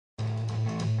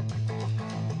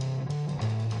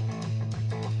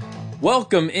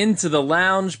Welcome into the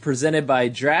lounge presented by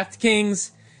DraftKings.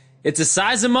 It's a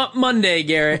Size 'em Up Monday,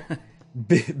 Garrett.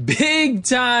 Big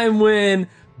time win.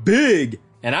 Big,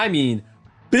 and I mean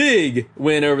big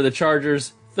win over the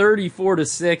Chargers,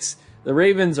 34-6. The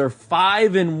Ravens are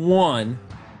 5-1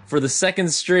 for the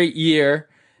second straight year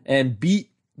and beat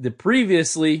the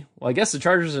previously, well, I guess the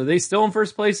Chargers, are they still in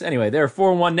first place? Anyway, they're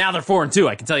 4-1. Now they're 4-2.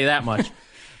 I can tell you that much.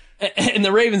 And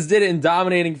the Ravens did it in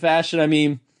dominating fashion. I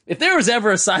mean, if there was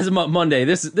ever a Size 'em Up Monday,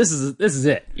 this is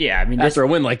it. Yeah, I mean, after a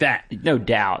win like that, no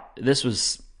doubt, this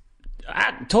was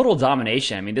total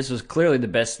domination. I mean, this was clearly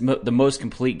the most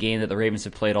complete game that the Ravens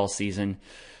have played all season.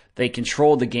 They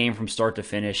controlled the game from start to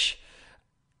finish.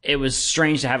 It was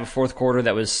strange to have a fourth quarter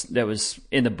that was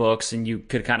in the books and you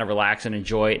could kind of relax and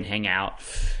enjoy it and hang out.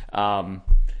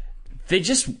 They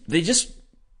just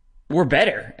were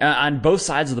better on both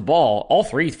sides of the ball, all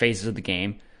three phases of the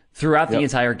game throughout the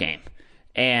entire game.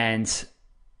 And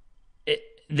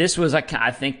this was,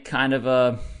 I think, kind of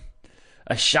a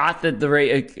shot that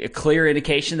a clear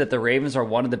indication that the Ravens are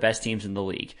one of the best teams in the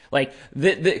league. Like,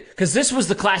 because this was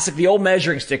the old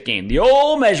measuring stick game. The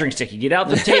old measuring stick. You get out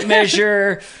the tape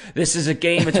measure. This is a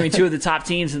game between two of the top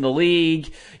teams in the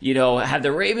league. You know, have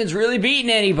the Ravens really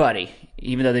beaten anybody?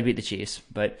 Even though they beat the Chiefs.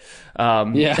 But,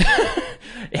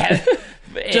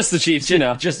 just the Chiefs,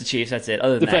 Just the Chiefs, that's it.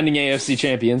 Other than defending AFC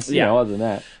champions, other than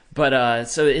that. But,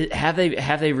 have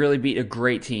they really beat a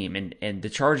great team? And the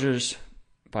Chargers,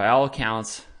 by all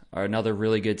accounts, are another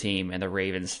really good team, and the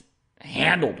Ravens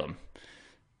handled them.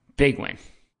 Big win.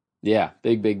 Yeah,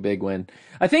 big win.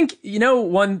 I think,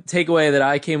 one takeaway that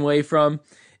I came away from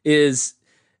is,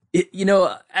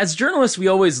 as journalists, we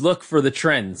always look for the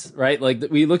trends, right? Like,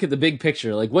 we look at the big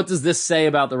picture. Like, what does this say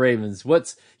about the Ravens?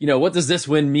 What does this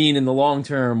win mean in the long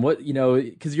term?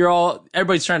 Because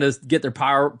everybody's trying to get their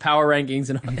power rankings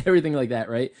and everything like that,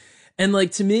 right? And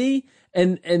like, to me,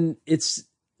 and it's,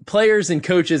 players and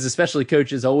coaches, especially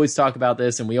coaches, always talk about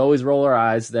this, and we always roll our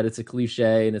eyes that it's a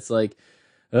cliche, and it's like,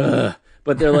 ugh.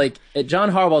 But they're like,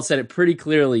 John Harbaugh said it pretty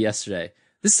clearly yesterday.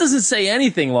 This doesn't say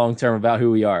anything long term about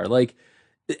who we are. Like,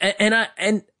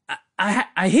 and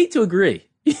I hate to agree.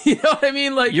 You know what I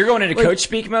mean? Like, you're going into coach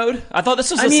speak mode. I thought this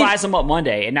was Size 'em Up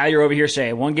Monday, and now you're over here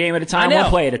saying one game at a time, one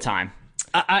play at a time.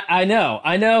 I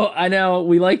know.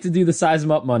 We like to do the Size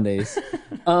 'em Up Mondays.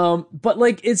 But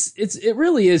like, it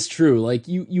really is true. Like,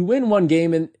 you win one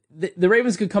game and the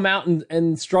Ravens could come out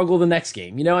and struggle the next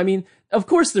game. I mean, of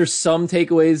course there's some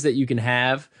takeaways that you can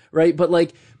have, right? But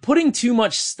like, putting too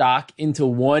much stock into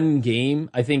one game,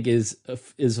 I think is a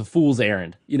fool's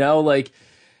errand. Like,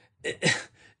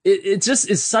 it just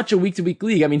is such a week to week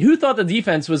league. I mean, who thought the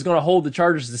defense was going to hold the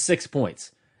Chargers to 6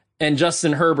 points? And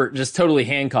Justin Herbert just totally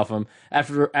handcuff him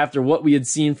after what we had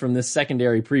seen from this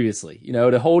secondary previously.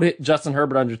 To hold Justin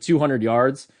Herbert under 200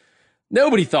 yards,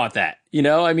 nobody thought that.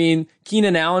 I mean,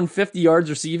 Keenan Allen, 50 yards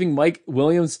receiving, Mike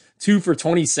Williams, 2 for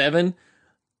 27.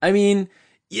 I mean,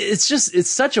 it's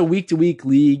such a week-to-week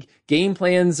league. Game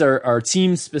plans are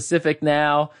team-specific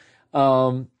now.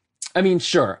 I mean,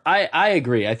 sure, I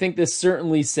agree. I think this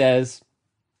certainly says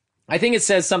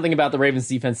something about the Ravens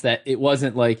defense that it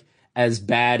wasn't like as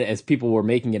bad as people were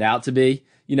making it out to be.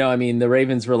 I mean, the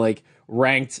Ravens were like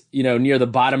ranked, near the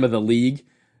bottom of the league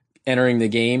entering the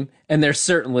game, and they're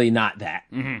certainly not that,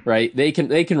 right? They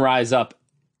can rise up.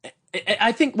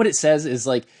 I think what it says is,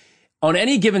 like, on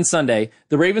any given Sunday,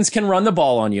 the Ravens can run the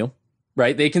ball on you,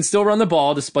 right? They can still run the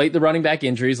ball despite the running back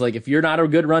injuries. Like, if you're not a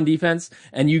good run defense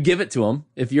and you give it to them,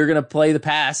 if you're going to play the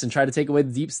pass and try to take away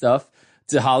the deep stuff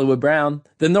to Hollywood Brown,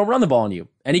 then they'll run the ball on you.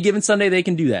 Any given Sunday, they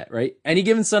can do that, right? Any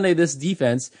given Sunday, this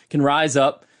defense can rise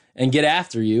up and get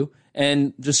after you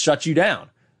and just shut you down.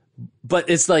 But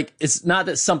it's like, it's not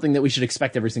that something that we should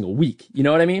expect every single week. You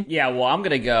know what I mean? Yeah, well, I'm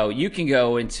going to go. You can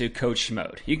go into coach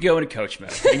mode. You can go into coach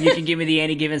mode. And you can give me the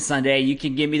any given Sunday. You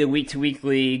can give me the week-to-week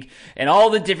league and all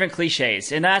the different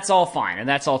cliches. And that's all fine. And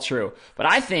that's all true. But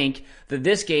I think that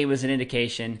this game was an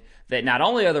indication that not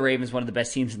only are the Ravens one of the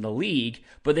best teams in the league,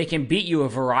 but they can beat you a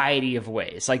variety of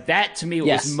ways. Like, that, to me,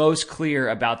 was most clear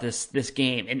about this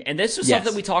game. And this was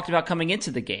something we talked about coming into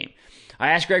the game. I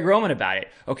asked Greg Roman about it.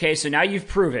 Okay, so now you've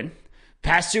proven,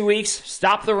 past 2 weeks,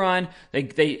 stop the run.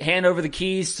 They hand over the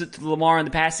keys to Lamar in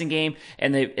the passing game,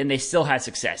 and they still had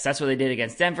success. That's what they did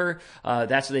against Denver.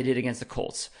 That's what they did against the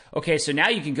Colts. Okay, so now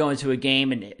you can go into a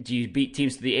game, and do you beat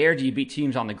teams to the air? Do you beat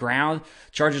teams on the ground?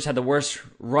 Chargers had the worst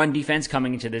run defense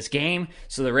coming into this game.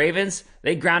 So the Ravens,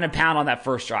 they ground and pound on that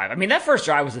first drive. I mean, that first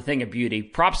drive was a thing of beauty.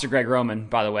 Props to Greg Roman,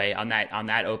 by the way, on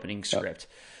that opening script.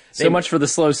 So much for the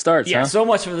slow starts, huh? So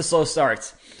much for the slow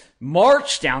starts.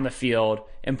 March down the field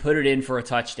and put it in for a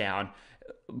touchdown,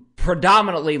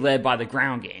 predominantly led by the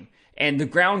ground game. And the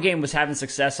ground game was having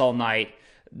success all night.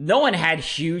 No one had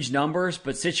huge numbers,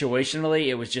 but situationally,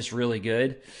 it was just really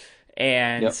good.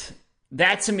 And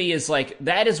that to me is like,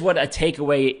 that is what a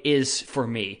takeaway is for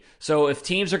me. So if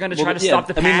teams are going to try to stop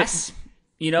the pass,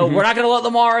 we're not going to let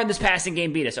Lamar in this passing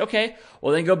game beat us. Okay,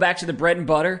 well then go back to the bread and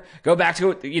butter. Go back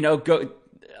to, go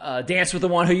dance with the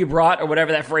one who you brought, or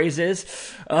whatever that phrase is,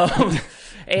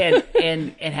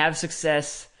 and have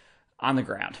success on the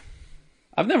ground.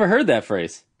 I've never heard that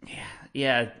phrase.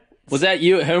 Yeah. Was that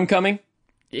you at homecoming?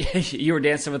 You were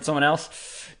dancing with someone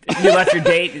else? You left your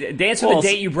date, dance with the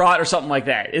date you brought, or something like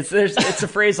that. It's a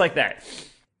phrase like that.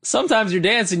 Sometimes you're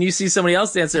dancing, you see somebody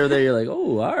else dance over there, you're like,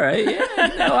 oh, all right,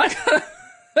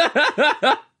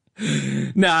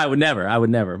 No, I would never.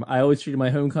 I always treated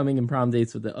my homecoming and prom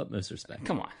dates with the utmost respect.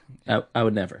 Come on. I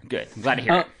would never. Good. I'm glad to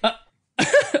hear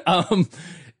it.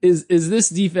 Is this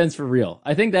defense for real?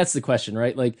 I think that's the question,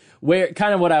 right? Like, where,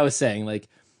 kind of what I was saying, like,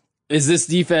 is this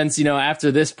defense,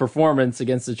 after this performance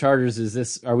against the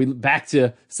Chargers, are we back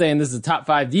to saying this is a top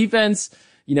 5 defense?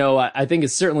 I think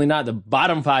it's certainly not the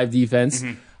bottom 5 defense.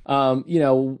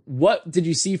 What did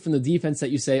you see from the defense that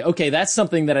you say, okay, that's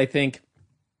something that I think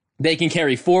they can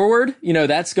carry forward?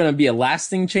 That's going to be a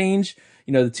lasting change.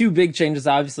 The 2 big changes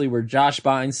obviously were Josh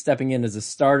Bynes stepping in as a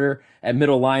starter at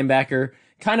middle linebacker,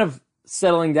 kind of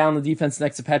settling down the defense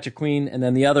next to Patrick Queen, and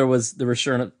then the other was the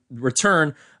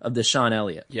return of Deshaun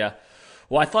Elliott. Yeah.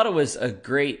 Well, I thought it was a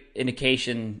great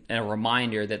indication and a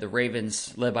reminder that the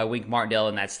Ravens, led by Wink Martindale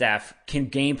and that staff, can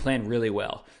game plan really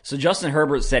well. So Justin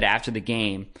Herbert said after the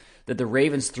game that the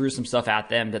Ravens threw some stuff at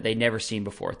them that they'd never seen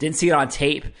before. Didn't see it on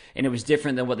tape, and it was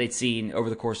different than what they'd seen over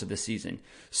the course of the season.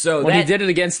 So he did it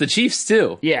against the Chiefs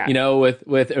too. Yeah. With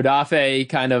Odafe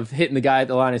kind of hitting the guy at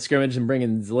the line of scrimmage and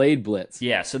bringing delayed blitz.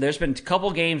 Yeah, so there's been a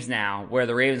couple games now where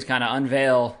the Ravens kind of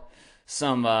unveil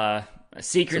some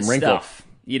secret stuff,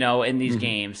 in these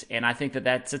games. And I think that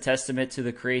that's a testament to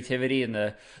the creativity and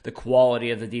the quality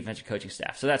of the defensive coaching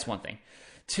staff. So that's one thing.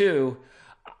 2,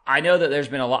 I know that there's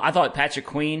been a lot. I thought Patrick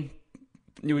Queen,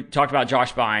 you talked about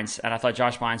Josh Bynes, and I thought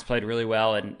Josh Bynes played really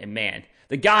well. And man,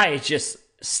 the guy just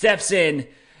steps in.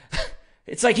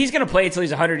 It's like he's going to play until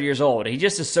he's 100 years old. He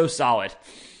just is so solid.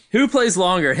 Who plays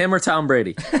longer, him or Tom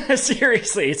Brady?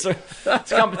 Seriously, it's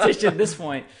competition at this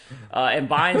point. And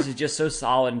Bynes is just so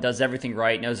solid and does everything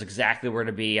right, knows exactly where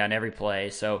to be on every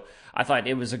play. So I thought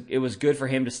it was good for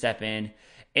him to step in.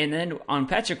 And then on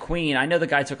Patrick Queen, I know the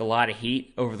guy took a lot of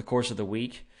heat over the course of the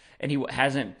week, and he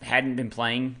hadn't been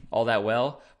playing all that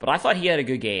well. But I thought he had a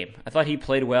good game. I thought he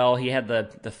played well. He had the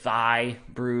thigh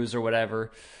bruise or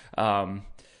whatever,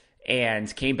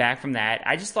 and came back from that.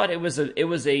 I just thought it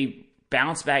was a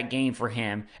bounce back game for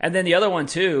him. And then the other one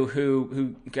too,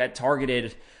 who got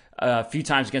targeted a few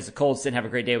times against the Colts, didn't have a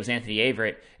great day, was Anthony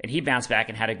Averett, and he bounced back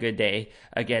and had a good day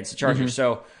against the Chargers.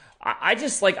 So I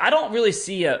just I don't really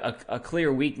see a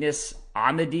clear weakness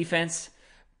on the defense.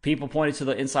 People pointed to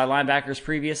the inside linebackers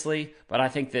previously, but I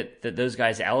think that those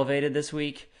guys elevated this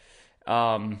week.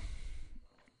 And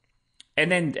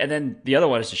then the other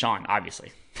one is Deshaun,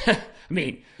 obviously. I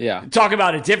mean, talk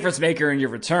about a difference maker in your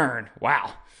return.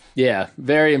 Wow. Yeah,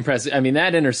 very impressive. I mean,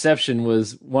 that interception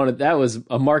was that was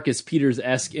a Marcus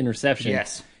Peters-esque interception.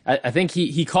 Yes. I think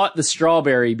he caught the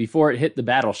strawberry before it hit the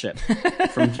battleship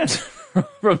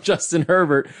from Justin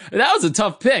Herbert. That was a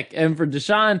tough pick. And for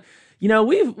Deshaun,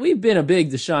 we've been a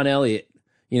big Deshaun Elliott,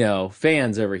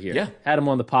 fans over here. Yeah. Had him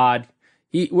on the pod.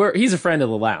 He's a friend of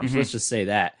the lounge. Let's just say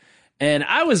that. And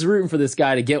I was rooting for this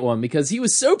guy to get one because he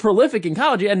was so prolific in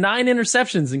college. He had 9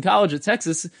 interceptions in college at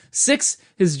Texas, 6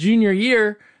 his junior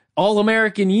year,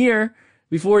 All-American year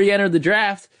before he entered the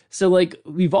draft. So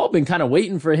we've all been kind of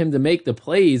waiting for him to make the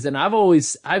plays. And I've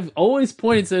always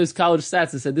pointed to those college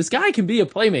stats and said, this guy can be a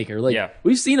playmaker.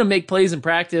 We've seen him make plays in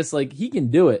practice. He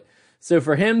can do it. So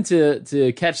for him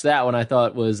to catch that one, I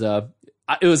thought it was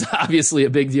obviously a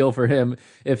big deal for him.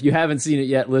 If you haven't seen it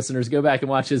yet, listeners, go back and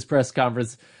watch his press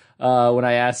conference. When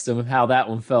I asked him how that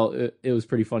one felt, it was a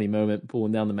pretty funny moment,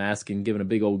 pulling down the mask and giving a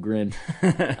big old grin.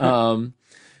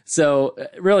 So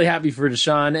really happy for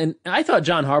Deshaun. And I thought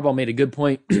John Harbaugh made a good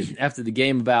point after the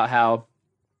game about how,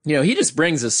 he just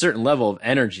brings a certain level of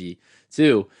energy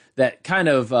too, that kind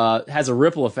of has a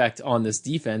ripple effect on this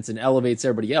defense and elevates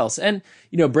everybody else. And,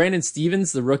 Brandon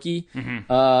Stevens, the rookie,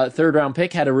 3rd round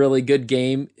pick, had a really good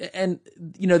game. And,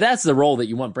 that's the role that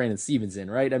you want Brandon Stevens in,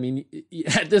 right? I mean,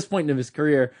 at this point in his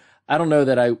career, I don't know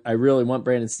that I really want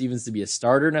Brandon Stevens to be a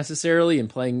starter necessarily and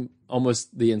playing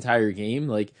almost the entire game.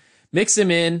 Mix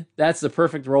him in. That's the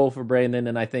perfect role for Brandon,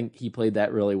 and I think he played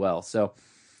that really well. So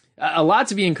a lot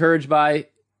to be encouraged by.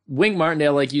 Wink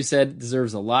Martindale, like you said,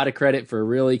 deserves a lot of credit for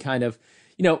really kind of,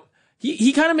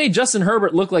 he kind of made Justin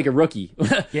Herbert look like a rookie.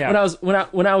 Yeah.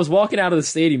 when I was walking out of the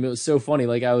stadium, it was so funny.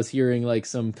 Like I was hearing like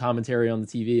some commentary on the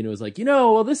TV, and it was like,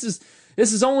 well, this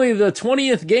is only the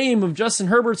 20th game of Justin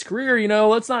Herbert's career.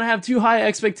 Let's not have too high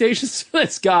expectations for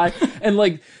this guy. And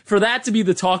like for that to be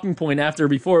the talking point after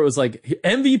before it was like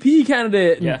MVP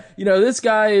candidate. And, yeah. This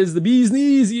guy is the bee's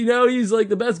knees. He's like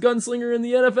the best gunslinger in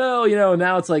the NFL. And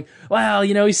now it's like, well,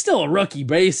 he's still a rookie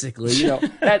basically.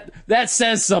 That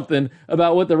says something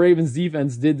about what the Ravens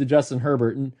defense did to Justin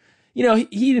Herbert. And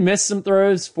he missed some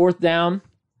throws, fourth down.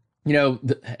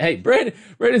 Hey,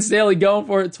 Brandon Staley going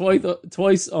for it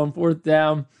twice on fourth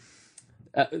down.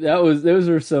 Those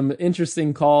are some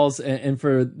interesting calls, and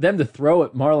for them to throw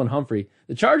at Marlon Humphrey,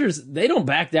 the Chargers, they don't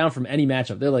back down from any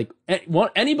matchup. They're like,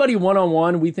 anybody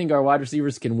one-on-one, we think our wide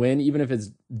receivers can win, even if it's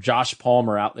Josh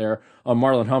Palmer out there on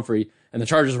Marlon Humphrey, and the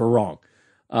Chargers were wrong.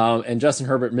 And Justin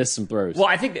Herbert missed some throws. Well,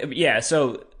 I think,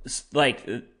 so, like,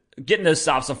 getting those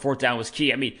stops on fourth down was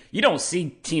key. I mean, you don't see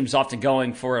teams often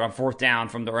going for it on fourth down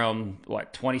from their own,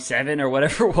 27 or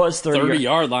whatever it was,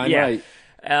 30-yard line,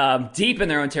 right. Deep in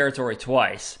their own territory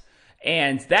twice.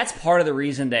 And that's part of the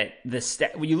reason that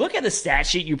when you look at the stat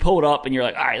sheet, you pull it up and you're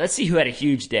like, all right, let's see who had a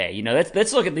huge day.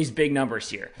 Let's look at these big numbers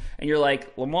here. And you're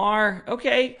like, Lamar,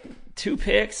 okay, 2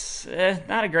 picks,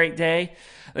 not a great day.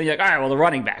 Then you're like, all right, well, the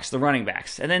running backs.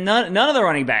 And then none of the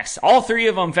running backs, all 3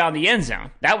 of them found the end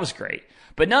zone. That was great.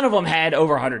 But none of them had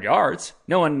over 100 yards.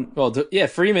 No one. Well,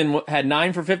 Freeman had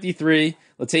 9 for 53,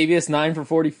 Latavius 9 for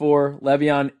 44,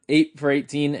 Le'Veon 8 for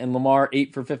 18, and Lamar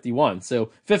 8 for 51.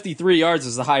 So 53 yards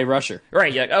is the high rusher.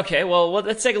 Right. You're like, okay, well,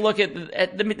 let's take a look at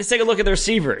the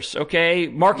receivers. Okay,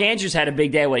 Mark Andrews had a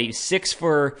big day. He was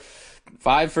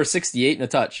 5 for 68 and a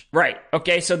touch. Right.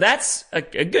 Okay, so that's a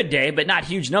good day, but not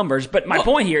huge numbers. But my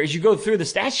point here is you go through the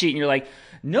stat sheet and you're like,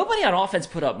 nobody on offense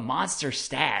put up monster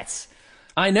stats.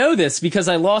 I know this because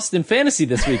I lost in fantasy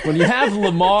this week. When you have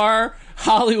Lamar,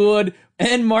 Hollywood,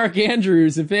 and Mark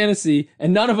Andrews in fantasy,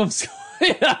 and none of them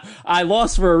scored, I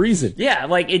lost for a reason. Yeah,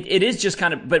 like it is just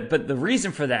kind of, but the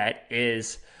reason for that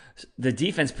is the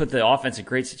defense put the offense in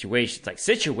great situations. Like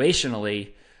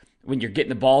situationally, when you're getting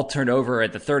the ball turned over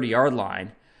at the 30-yard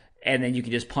line, and then you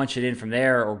can just punch it in from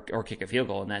there or kick a field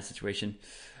goal in that situation.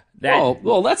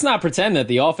 Well, let's not pretend that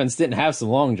the offense didn't have some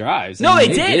long drives. No, they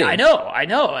did. I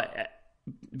know.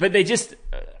 But they just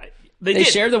they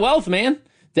shared the wealth, man.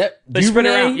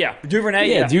 Duvernay.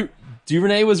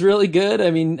 Duvernay was really good.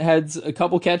 I mean, had a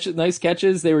couple nice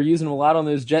catches. They were using him a lot on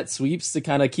those jet sweeps to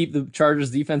kind of keep the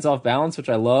Chargers defense off balance, which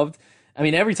I loved. I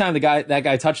mean, every time that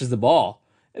guy touches the ball,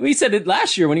 we said it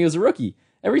last year when he was a rookie.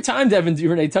 Every time Devin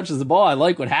Duvernay touches the ball, I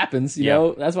like what happens. You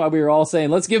know, that's why we were all saying,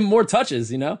 let's give him more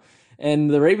touches, and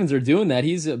the Ravens are doing that.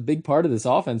 He's a big part of this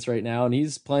offense right now, and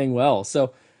he's playing well.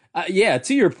 So,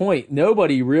 to your point,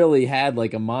 nobody really had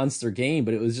like a monster game,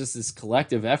 but it was just this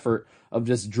collective effort of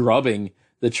just drubbing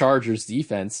the Chargers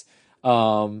defense.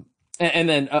 And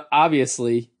then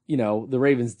obviously, the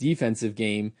Ravens defensive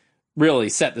game really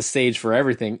set the stage for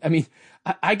everything. I mean,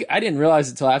 I didn't realize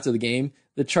it until after the game.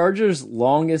 The Chargers'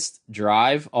 longest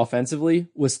drive offensively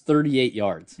was 38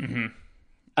 yards. Mm-hmm.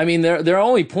 I mean, their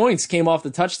only points came off the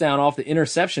touchdown, off the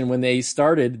interception when they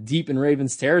started deep in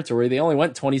Ravens territory. They only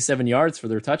went 27 yards for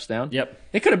their touchdown. Yep.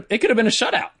 It could have been a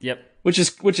shutout. Yep. Which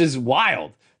is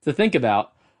wild to think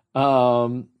about.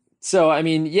 So I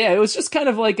mean, it was just kind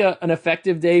of like an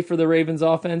effective day for the Ravens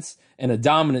offense and a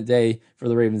dominant day for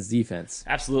the Ravens defense.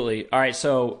 Absolutely. All right,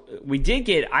 so we did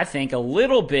get, I think, a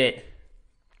little bit.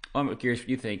 I'm curious what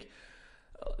you think.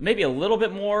 Maybe a little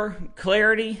bit more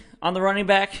clarity on the running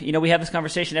back. We have this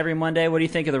conversation every Monday. What do you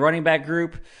think of the running back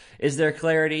group? Is there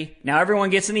clarity? Now everyone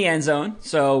gets in the end zone,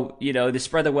 so, they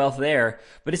spread the wealth there.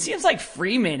 But it seems like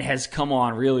Freeman has come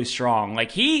on really strong.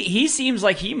 Like, he seems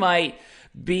like he might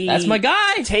be... That's my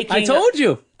guy. Taking I told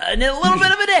you. A little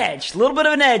bit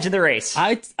of an edge in the race.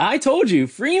 I told you.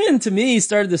 Freeman, to me,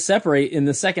 started to separate in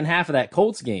the second half of that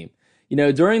Colts game.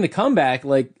 During the comeback,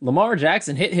 like, Lamar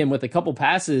Jackson hit him with a couple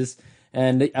passes,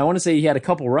 and I want to say he had a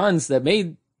couple runs that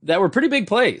were pretty big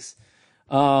plays.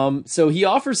 So he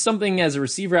offers something as a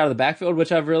receiver out of the backfield,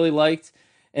 which I've really liked.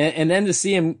 And then to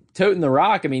see him toting the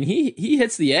rock, I mean, he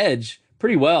hits the edge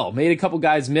pretty well. Made a couple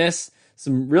guys miss.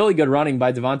 Some really good running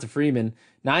by Devonta Freeman.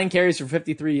 9 carries for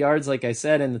 53 yards, like I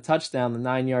said, and the touchdown, the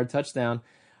 9-yard touchdown.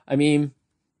 I mean,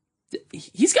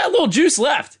 he's got a little juice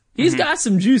left. He's got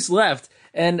some juice left.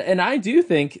 And I do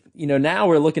think, now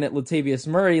we're looking at Latavius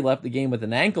Murray, left the game with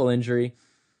an ankle injury.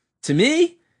 To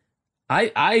me,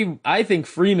 I think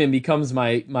Freeman becomes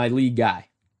my lead guy.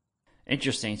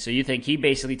 Interesting. So you think he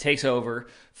basically takes over.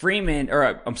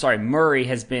 Murray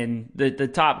has been the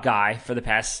top guy for the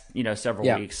past,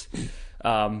 several weeks.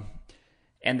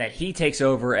 and that he takes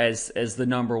over as the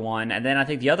number one. And then I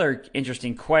think the other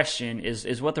interesting question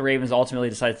is what the Ravens ultimately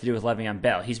decide to do with Le'Veon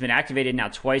Bell. He's been activated now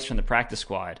twice from the practice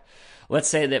squad. Let's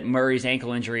say that Murray's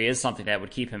ankle injury is something that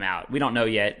would keep him out. We don't know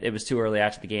yet. It was too early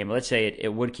after the game. But let's say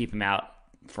it would keep him out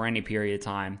for any period of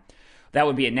time. That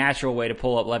would be a natural way to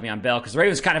pull up Le'Veon Bell, because the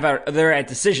Ravens kind of they're at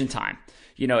decision time.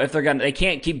 If they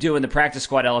can't keep doing the practice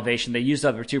squad elevation. They used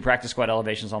up their 2 practice squad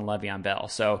elevations on Le'Veon Bell.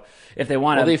 So if they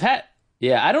want to,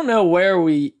 I don't know where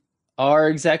we are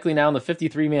exactly now in the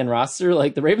 53-man roster.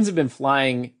 Like, the Ravens have been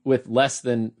flying with less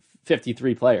than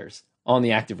 53 players on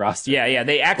the active roster. Yeah,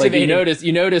 they activated. Like,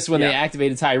 you notice when they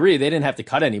activated Tyree, they didn't have to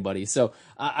cut anybody. So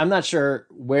I'm not sure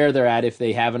where they're at, if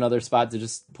they have another spot to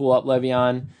just pull up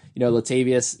Le'Veon.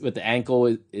 Latavius with the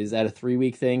ankle, is that a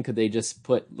 3-week thing? Could they just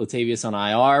put Latavius on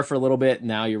IR for a little bit?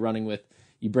 Now you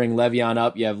bring Le'Veon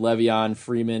up. You have Le'Veon,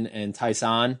 Freeman, and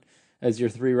Tyson as your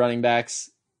 3 running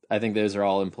backs. I think those are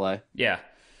all in play. Yeah.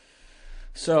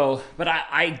 So, but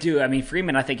I do. I mean,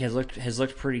 Freeman, I think has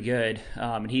looked pretty good,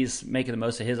 and he's making the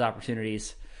most of his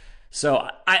opportunities. So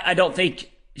I don't think,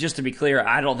 just to be clear,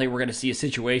 I don't think we're going to see a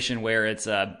situation where it's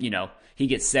he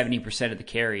gets 70% of the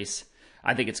carries.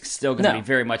 I think it's still going to be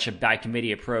very much a by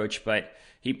committee approach, but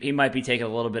he might be taking a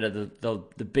little bit of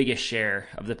the biggest share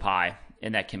of the pie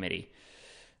in that committee.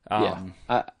 I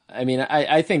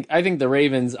think the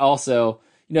Ravens also.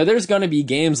 There's going to be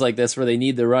games like this where they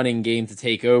need the running game to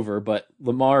take over, but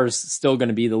Lamar's still going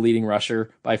to be the leading rusher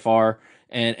by far.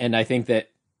 And I think that,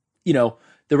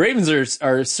 the Ravens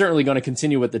are certainly going to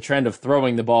continue with the trend of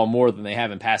throwing the ball more than they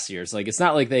have in past years. Like, it's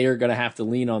not like they are going to have to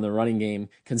lean on the running game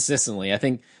consistently. I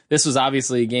think this was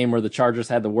obviously a game where the Chargers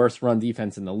had the worst run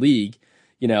defense in the league,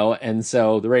 and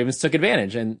so the Ravens took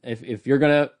advantage. And if you're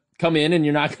going to come in and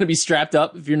you're not going to be strapped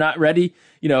up, if you're not ready,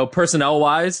 personnel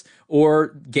wise or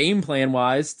game plan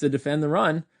wise to defend the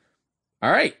run,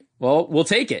 all right, well, we'll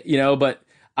take it, but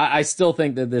I still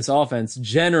think that this offense,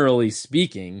 generally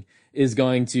speaking, is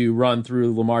going to run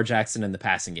through Lamar Jackson in the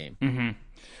passing game. Mm-hmm.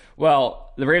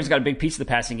 Well, the Ravens got a big piece of the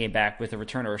passing game back with the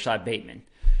return of Rashad Bateman,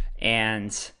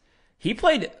 and he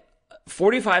played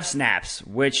 45 snaps,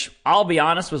 which I'll be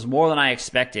honest was more than I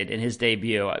expected in his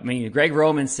debut. I mean, Greg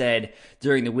Roman said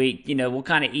during the week, we'll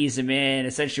kind of ease him in.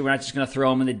 Essentially, we're not just going to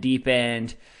throw him in the deep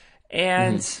end.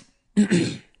 And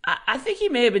I think he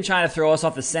may have been trying to throw us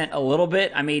off the scent a little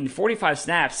bit. I mean, 45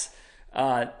 snaps,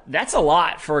 that's a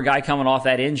lot for a guy coming off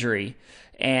that injury.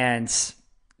 And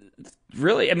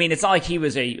really, I mean, it's not like he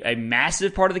was a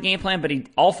massive part of the game plan, but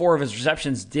all 4 of his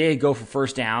receptions did go for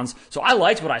first downs. So I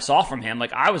liked what I saw from him.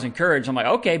 Like, I was encouraged. I'm like,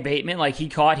 okay, Bateman, like, he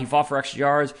fought for extra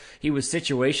yards. He was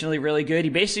situationally really good. He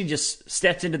basically just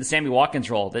stepped into the Sammy Watkins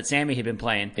role that Sammy had been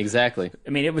playing. Exactly. I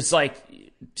mean, it was like,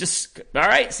 just, all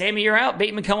right, Sammy, you're out.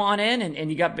 Bateman, come on in. And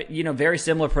you got, very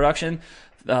similar production,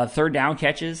 third down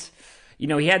catches.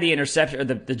 He had the interception, or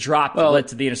the drop led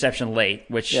to the interception late,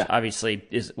 which obviously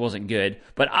wasn't good.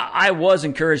 But I was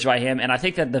encouraged by him, and I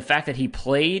think that the fact that he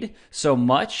played so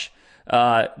much,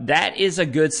 that is a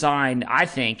good sign, I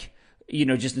think,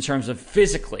 just in terms of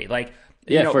physically. Like,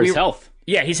 for his health.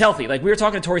 Yeah, he's healthy. Like, we were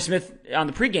talking to Torrey Smith on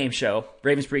the pregame show,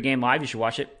 Ravens pregame live. You should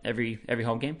watch it every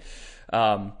home game.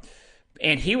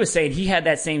 And he was saying he had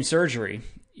that same surgery,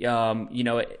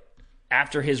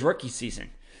 after his rookie season.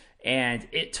 And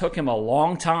it took him a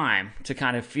long time to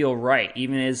kind of feel right,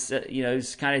 even as,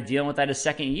 he's kind of dealing with that his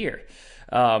second year.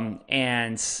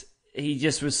 And he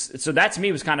just was, so that to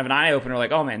me was kind of an eye opener.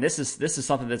 Like, oh man, this is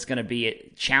something that's going to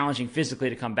be challenging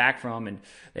physically to come back from. And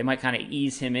they might kind of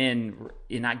ease him in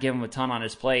and not give him a ton on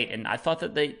his plate. And I thought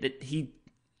that he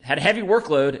had a heavy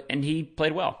workload and he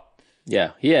played well.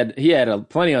 Yeah, he had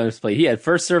plenty on his plate. He had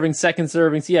first servings, second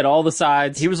servings. He had all the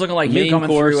sides. He was looking like you coming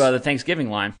through the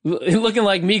Thanksgiving line. Looking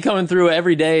like me coming through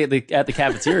every day at the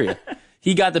cafeteria.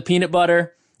 He got the peanut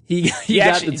butter. He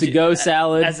got the to-go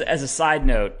salad. As a side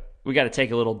note, we got to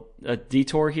take a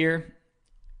detour here.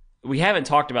 We haven't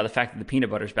talked about the fact that the peanut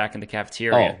butter's back in the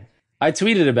cafeteria. Oh, I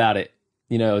tweeted about it.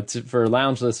 For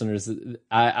lounge listeners,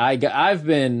 I've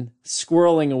been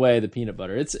squirreling away the peanut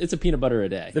butter. It's a peanut butter a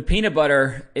day. The peanut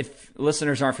butter, if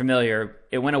listeners aren't familiar,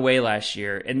 it went away last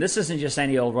year. And this isn't just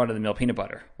any old run-of-the-mill peanut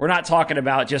butter. We're not talking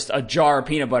about just a jar of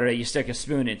peanut butter that you stick a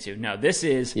spoon into. No, this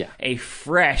is a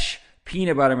fresh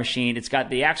peanut butter machine. It's got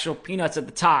the actual peanuts at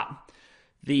the top,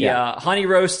 the honey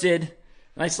roasted,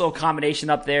 nice little combination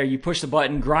up there. You push the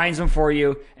button, grinds them for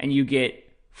you, and you get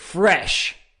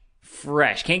fresh.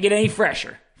 Can't get any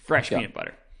fresher. Fresh peanut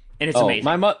butter. And it's amazing.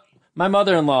 My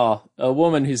mother-in-law, a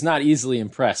woman who's not easily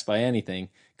impressed by anything.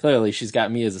 Clearly, she's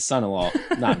got me as a son-in-law.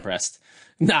 Not impressed.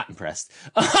 Not impressed.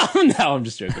 No, I'm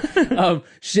just joking.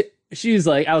 She was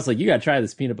like, I was like, you got to try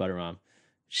this peanut butter, Mom.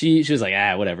 She was like,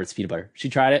 whatever, it's peanut butter. She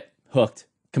tried it, hooked,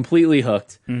 completely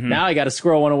hooked. Now I got to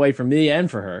squirrel one away from me and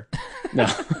for her. No.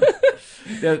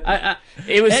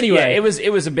 Anyway,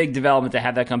 it was a big development to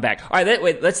have that come back. All right,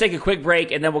 wait, let's take a quick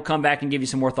break, and then we'll come back and give you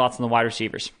some more thoughts on the wide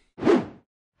receivers.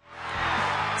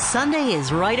 Sunday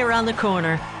is right around the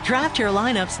corner. Draft your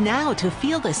lineups now to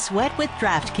feel the sweat with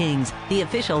DraftKings, the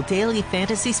official daily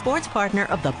fantasy sports partner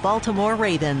of the Baltimore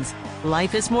Ravens.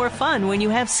 Life is more fun when you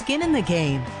have skin in the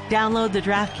game. Download the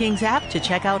DraftKings app to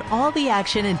check out all the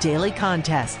action and daily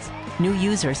contests. New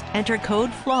users enter code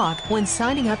FLOG when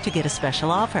signing up to get a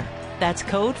special offer. That's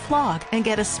code FLOG and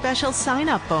get a special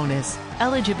sign-up bonus.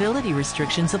 Eligibility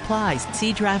restrictions apply.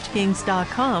 See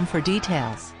DraftKings.com for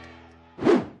details.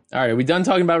 All right, are we done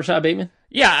talking about Rashad Bateman?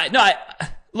 Yeah, no,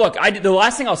 the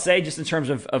last thing I'll say just in terms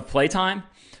of play time,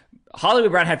 Hollywood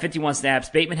Brown had 51 snaps,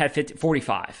 Bateman had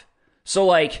 45.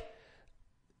 So,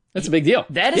 that's a big deal.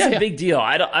 That is a big deal.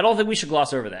 I don't think we should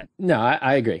gloss over that. No,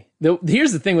 I agree.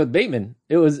 Here's the thing with Bateman.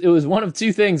 It was one of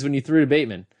two things when you threw to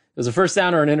Bateman. It was a first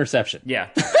down or an interception. Yeah.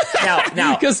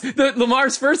 Now, because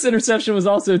Lamar's first interception was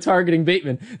also targeting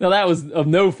Bateman. Now that was of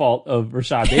no fault of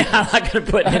Rashad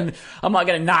Bateman. I'm not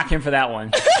gonna knock him for that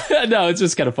one. No, it's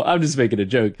just kind of fun. I'm just making a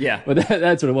joke. Yeah, but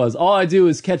that's what it was. All I do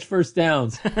is catch first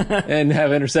downs and have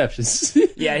interceptions.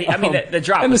 Yeah, I mean the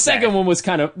drop. And the was second bad. one was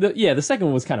kind of the second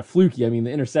one was kind of fluky. I mean,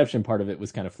 the interception part of it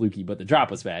was kind of fluky, but the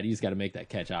drop was bad. He's got to make that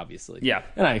catch, obviously. Yeah,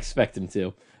 and I expect him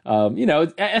to.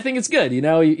 I think it's good.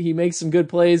 He makes some good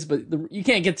plays, but you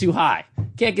can't get too high.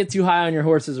 Can't get too high on your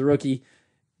horse as a rookie.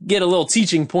 Get a little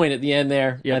teaching point at the end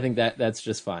there. Yeah, I think that's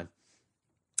just fine.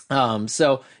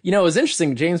 So it was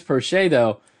interesting. James Prochet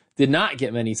though did not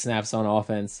get many snaps on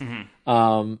offense. Kind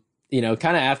of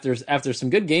after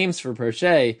some good games for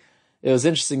Prochet, it was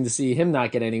interesting to see him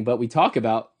not get any. But we talk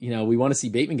about we want to see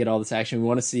Bateman get all this action. We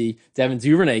want to see Devin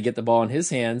Duvernay get the ball in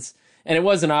his hands. And it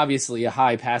wasn't obviously a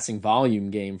high passing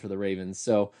volume game for the Ravens.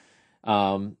 So,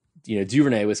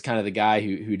 Duvernay was kind of the guy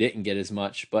who didn't get as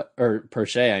much, or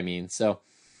Prochet, I mean. So,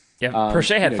 yeah,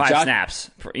 Prochet had 5 snaps.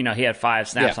 He had 5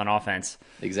 snaps on offense.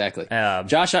 Exactly.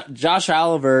 Josh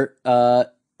Oliver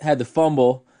had the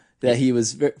fumble that he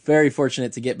was very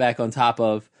fortunate to get back on top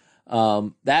of.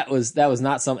 That was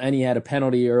not something, and he had a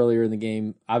penalty earlier in the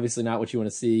game. Obviously not what you want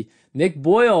to see. Nick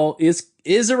Boyle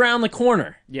is around the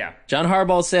corner. Yeah. John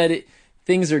Harbaugh said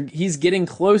he's getting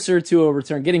closer to a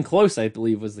return. Getting close, I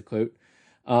believe, was the quote.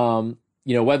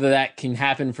 Whether that can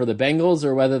happen for the Bengals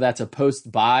or whether that's a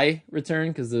post-bye return,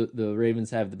 because the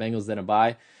Ravens have the Bengals then a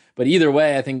bye. But either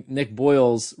way, I think Nick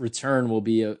Boyle's return will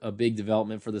be a big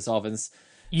development for this offense.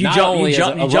 You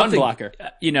blocker.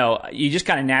 You just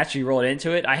kind of naturally roll it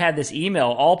into it. I had this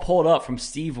email all pulled up from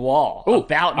Steve Wall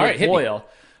about Nick Boyle.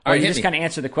 Or you just kind of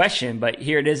answer the question, but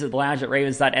here it is at the lounge at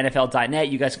ravens.nfl.net.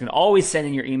 You guys can always send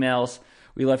in your emails.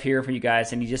 We love hearing from you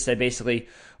guys. And he just said basically,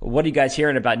 what are you guys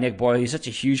hearing about Nick Boyle? He's such a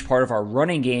huge part of our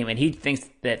running game, and he thinks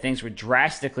that things would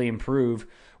drastically improve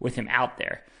with him out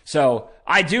there. So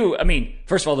first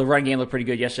of all, the run game looked pretty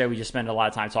good yesterday. We just spent a lot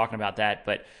of time talking about that.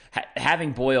 But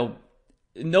having Boyle,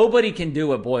 nobody can do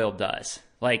what Boyle does.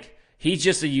 He's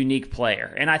just a unique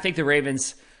player. And I think the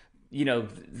Ravens...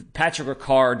 Patrick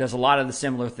Ricard does a lot of the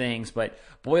similar things, but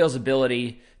Boyle's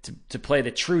ability to play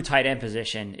the true tight end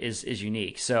position is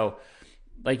unique. So,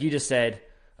 like you just said,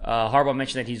 Harbaugh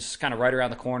mentioned that he's kind of right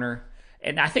around the corner,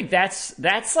 and I think that's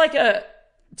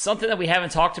something that we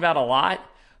haven't talked about a lot.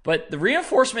 But the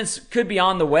reinforcements could be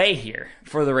on the way here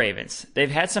for the Ravens.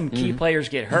 They've had some key players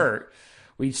get hurt.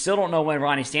 We still don't know when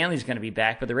Ronnie Stanley's going to be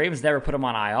back, but the Ravens never put him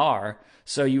on IR,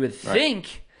 so you would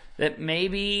think that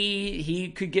maybe he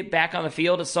could get back on the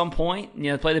field at some point.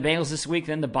 Play the Bengals this week,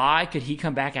 then the bye. Could he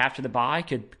come back after the bye?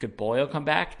 Could Boyle come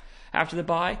back after the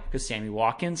bye? Could Sammy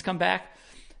Watkins come back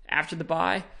after the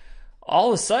bye? All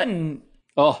of a sudden...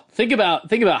 Oh, think about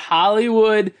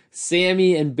Hollywood,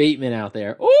 Sammy, and Bateman out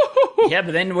there. Ooh. Yeah,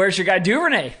 but then where's your guy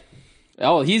Duvernay?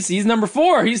 Oh, he's number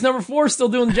 4. He's number 4, still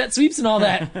doing jet sweeps and all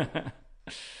that.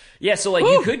 Yeah, so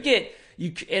you could get...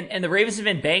 And the Ravens have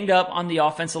been banged up on the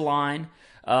offensive line.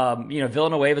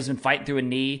 Villanueva's been fighting through a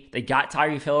knee. They got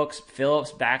Tyree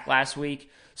Phillips back last week.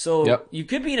 So you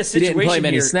could be in a situation he didn't play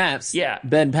many here. snaps. Yeah.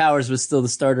 Ben Powers was still the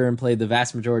starter and played the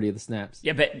vast majority of the snaps.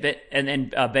 Yeah, and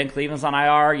then Ben Cleveland's on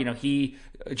IR.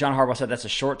 John Harbaugh said that's a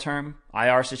short-term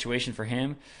IR situation for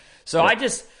him. So I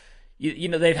just,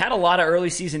 they've had a lot of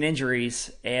early season injuries,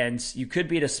 and you could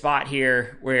be at a spot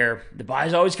here where the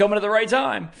bye's always coming at the right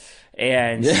time.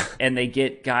 And they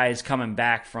get guys coming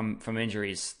back from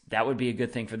injuries. That would be a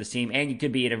good thing for this team. And you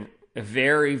could be in a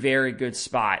very, very good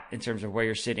spot in terms of where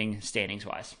you're sitting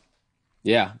standings-wise.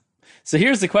 Yeah. So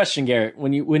here's the question, Garrett.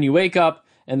 When you wake up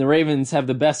and the Ravens have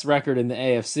the best record in the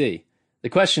AFC. The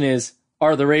question is,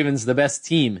 are the Ravens the best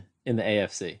team in the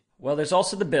AFC? Well, there's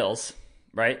also the Bills,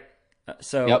 right?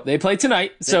 Yep, they play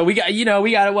tonight. So we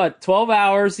got what, 12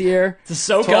 hours here to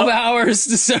soak 12 up. hours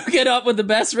to soak it up with the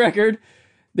best record.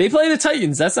 They play the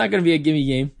Titans. That's not going to be a gimme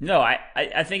game. No,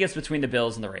 I think it's between the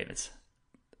Bills and the Ravens.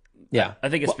 Yeah, I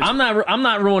think it's. I'm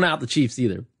not ruling out the Chiefs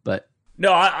either, but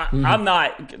no, I'm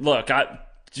not. Look,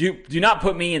 do not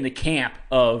put me in the camp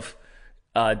of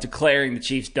declaring the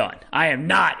Chiefs done. I am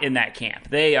not in that camp.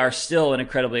 They are still an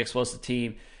incredibly explosive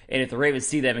team, and if the Ravens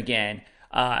see them again,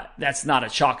 that's not a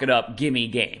chalk it up gimme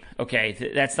game.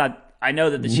 Okay, that's not. I know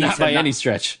that the Chiefs not by any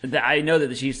stretch. I know that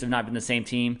the Chiefs have not been the same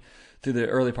team through the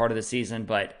early part of the season,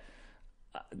 but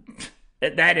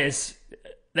that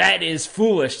is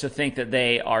foolish to think that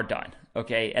they are done.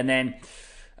 Okay, and then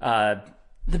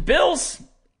the Bills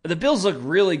look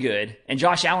really good, and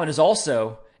Josh Allen is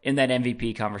also in that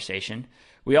MVP conversation.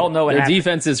 We all know what happened. Their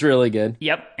defense is really good.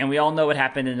 Yep, and we all know what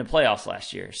happened in the playoffs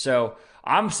last year. So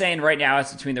I'm saying right now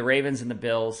it's between the Ravens and the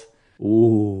Bills.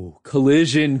 Ooh,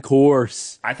 collision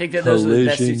course. I think that those are the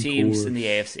best two teams in the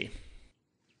AFC.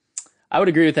 I would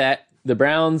agree with that. The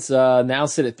Browns now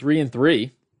sit at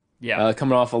 3-3. Yeah,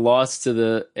 coming off a loss to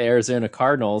the Arizona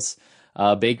Cardinals.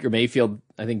 Baker Mayfield,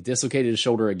 I think, dislocated his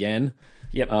shoulder again.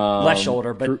 Yep, left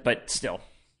shoulder, but still.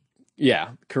 Yeah,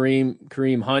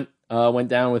 Kareem Hunt went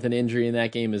down with an injury in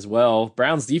that game as well.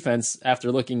 Browns defense,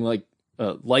 after looking like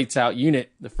a lights out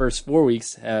unit the first 4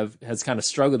 weeks, has kind of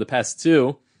struggled the past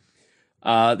two.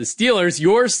 The Steelers,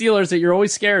 your Steelers that you're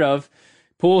always scared of,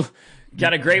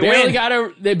 got a great win.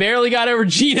 They barely got over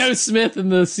Geno Smith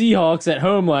and the Seahawks at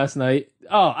home last night.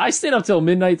 Oh, I stayed up till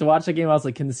midnight to watch that game. I was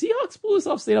like, can the Seahawks pull this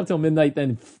off? Stayed up till midnight,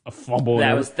 then a fumble.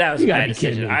 That was a bad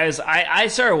decision. I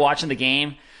started watching the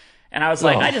game, and I was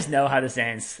like, I just know how this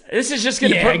ends. This is just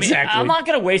going to put me. I'm not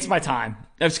going to waste my time.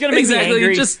 It's going to make me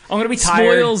angry. I'm going to be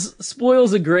tired.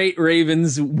 Spoils a great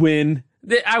Ravens win.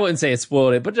 I wouldn't say it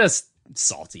spoiled it, but just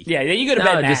salty. Yeah, you go to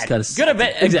bed mad. Go to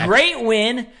bed.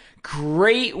 Exactly.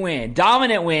 Great win,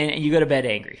 dominant win, and you go to bed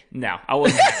angry. No, I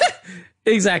wasn't.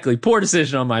 Exactly. Poor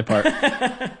decision on my part.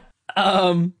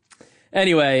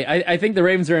 Anyway, I think the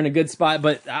Ravens are in a good spot,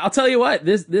 but I'll tell you what,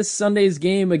 this Sunday's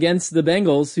game against the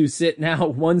Bengals, who sit now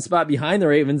one spot behind the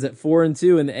Ravens at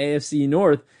 4-2 in the AFC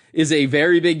North, is a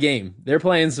very big game. They're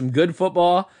playing some good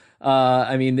football.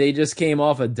 They just came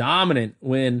off a dominant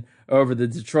win over the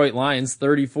Detroit Lions,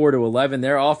 34-11.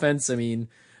 Their offense,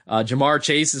 Jamar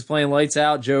Chase is playing lights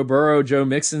out. Joe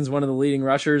Mixon's one of the leading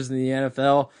rushers in the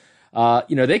NFL.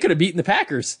 They could have beaten the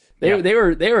Packers. They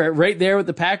were right there with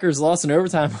the Packers, lost in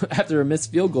overtime after a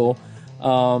missed field goal.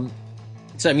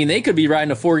 They could be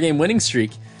riding a 4-game winning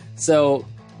streak. So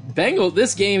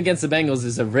this game against the Bengals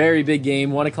is a very big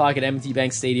game, 1:00 at M&T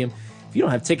Bank Stadium. If you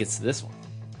don't have tickets to this one,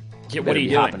 what are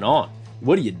you doing? Hopping on.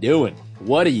 What are you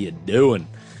doing?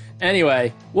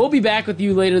 Anyway, we'll be back with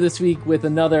you later this week with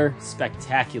another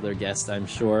spectacular guest, I'm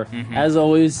sure. Mm-hmm. As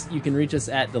always, you can reach us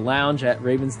at the lounge at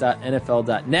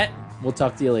ravens.nfl.net. We'll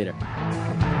talk to you later.